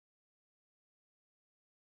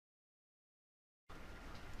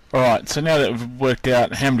Alright, so now that we've worked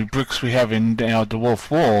out how many bricks we have in our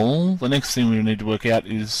dwarf wall, the next thing we need to work out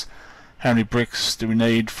is how many bricks do we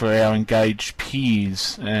need for our engaged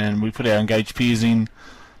piers. And we put our engaged piers in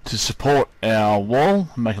to support our wall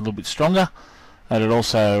and make it a little bit stronger, and it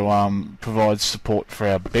also provides support for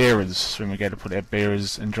our bearers when we go to put our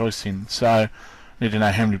bearers and joists in. So we need to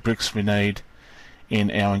know how many bricks we need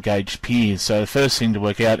in our engaged piers. So the first thing to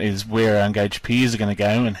work out is where our engaged piers are going to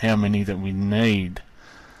go and how many that we need.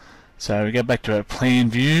 So we go back to our plan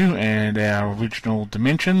view and our original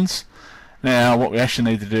dimensions. Now what we actually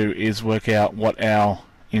need to do is work out what our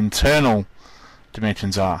internal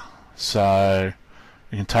dimensions are. So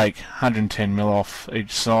we can take 110 mil off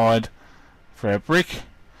each side for our brick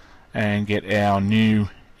and get our new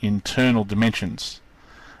internal dimensions.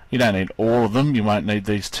 You don't need all of them, you won't need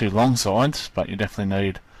these two long sides, but you definitely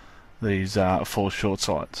need these four short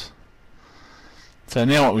sides. So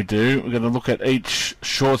now what we do, we're going to look at each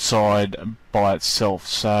short side by itself.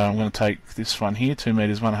 So I'm going to take this one here, 2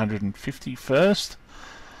 meters 150 first.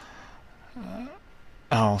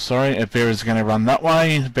 Our bearers are going to run that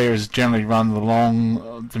way. The bearers generally run the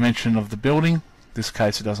long dimension of the building. In this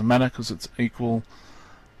case it doesn't matter because it's equal,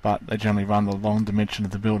 but they generally run the long dimension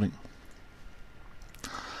of the building.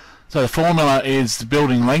 So the formula is the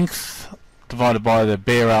building length divided by the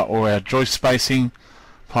bearer or our joist spacing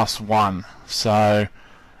plus 1. So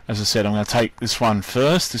as I said, I'm going to take this one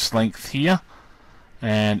first, this length here,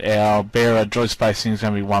 and our bearer joist spacing is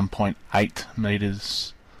going to be 1.8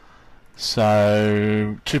 meters.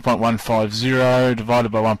 So 2.150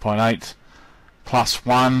 divided by 1.8 plus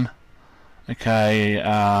 1, okay,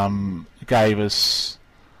 gave us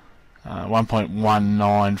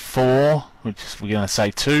 1.194, which we're going to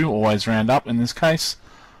say 2, always round up in this case,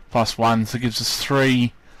 plus 1, so it gives us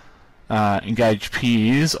 3 engaged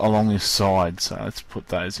piers along this side. So let's put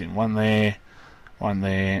those in, one there,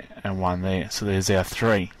 and one there. So there's our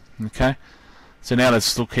 3. Okay, so now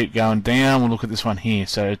let's keep going down. We'll look at this one here.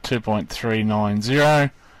 So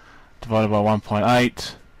 2.390 divided by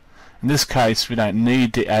 1.8. In this case we don't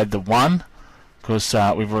need to add the 1 because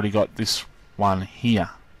we've already got this one here.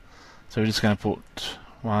 So we're just going to put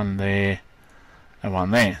 1 there and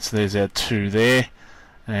 1 there. So there's our 2 there.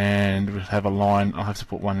 And we'll have a line. I'll have to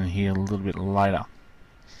put one in here a little bit later.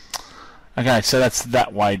 Okay, so that's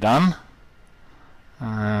that way done.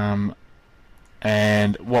 And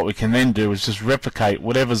what we can then do is just replicate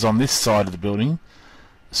whatever's on this side of the building.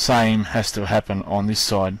 Same has to happen on this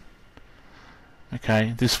side.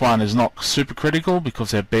 Okay, this one is not super critical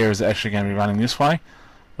because our bearers are actually going to be running this way,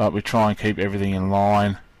 but we try and keep everything in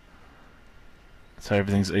line so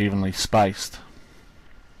everything's evenly spaced.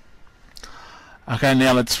 Okay,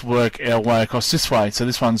 now let's work our way across this way. So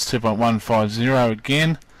this one's 2.150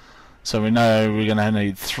 again. So we know we're going to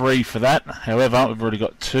need 3 for that. However, we've already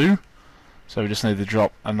got 2. So we just need to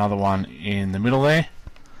drop another one in the middle there.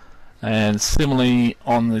 And similarly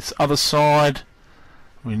on this other side,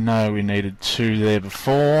 we know we needed 2 there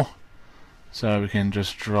before. So we can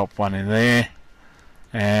just drop one in there.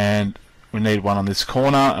 And we need one on this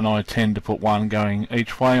corner, and I tend to put one going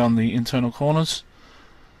each way on the internal corners.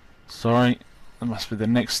 Sorry. That must be the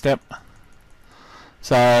next step.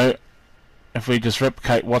 So if we just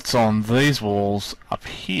replicate what's on these walls up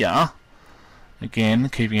here, again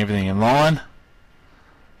keeping everything in line,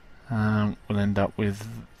 we'll end up with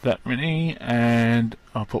that many, and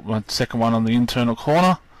I'll put my second one on the internal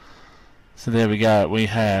corner. So there we go, we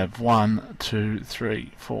have 1, 2,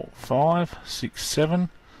 3, 4, 5, 6, 7,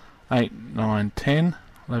 8, 9, 10,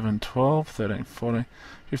 11, 12, 13, 14,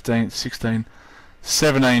 15, 16,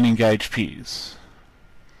 17 engaged piers.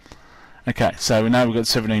 Okay, so we know we've got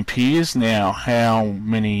 17 piers. Now how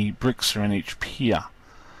many bricks are in each pier?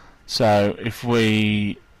 So if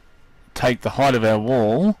we take the height of our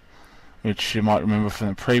wall, which you might remember from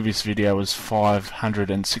the previous video was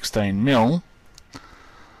 516 mil,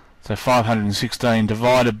 so 516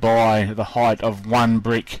 divided by the height of 1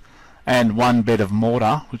 brick and 1 bed of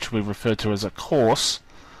mortar, which we refer to as a course.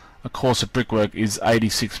 A course of brickwork is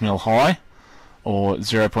 86 mil high, or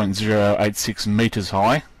 0.086 meters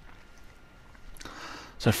high.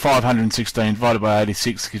 So 516 divided by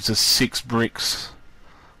 86 gives us 6 bricks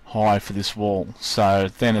high for this wall. So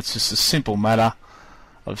then it's just a simple matter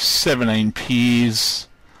of 17 piers,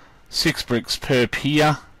 6 bricks per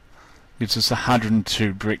pier, gives us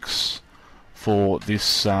 102 bricks for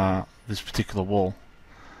this this particular wall.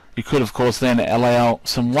 You could of course then allow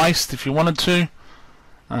some waste if you wanted to,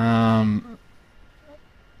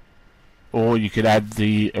 or you could add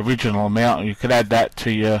the original amount. You could add that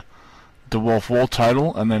to your dwarf wall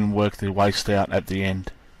total and then work the waste out at the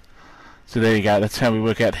end. So there you go, that's how we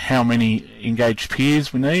work out how many engaged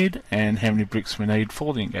piers we need and how many bricks we need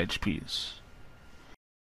for the engaged piers.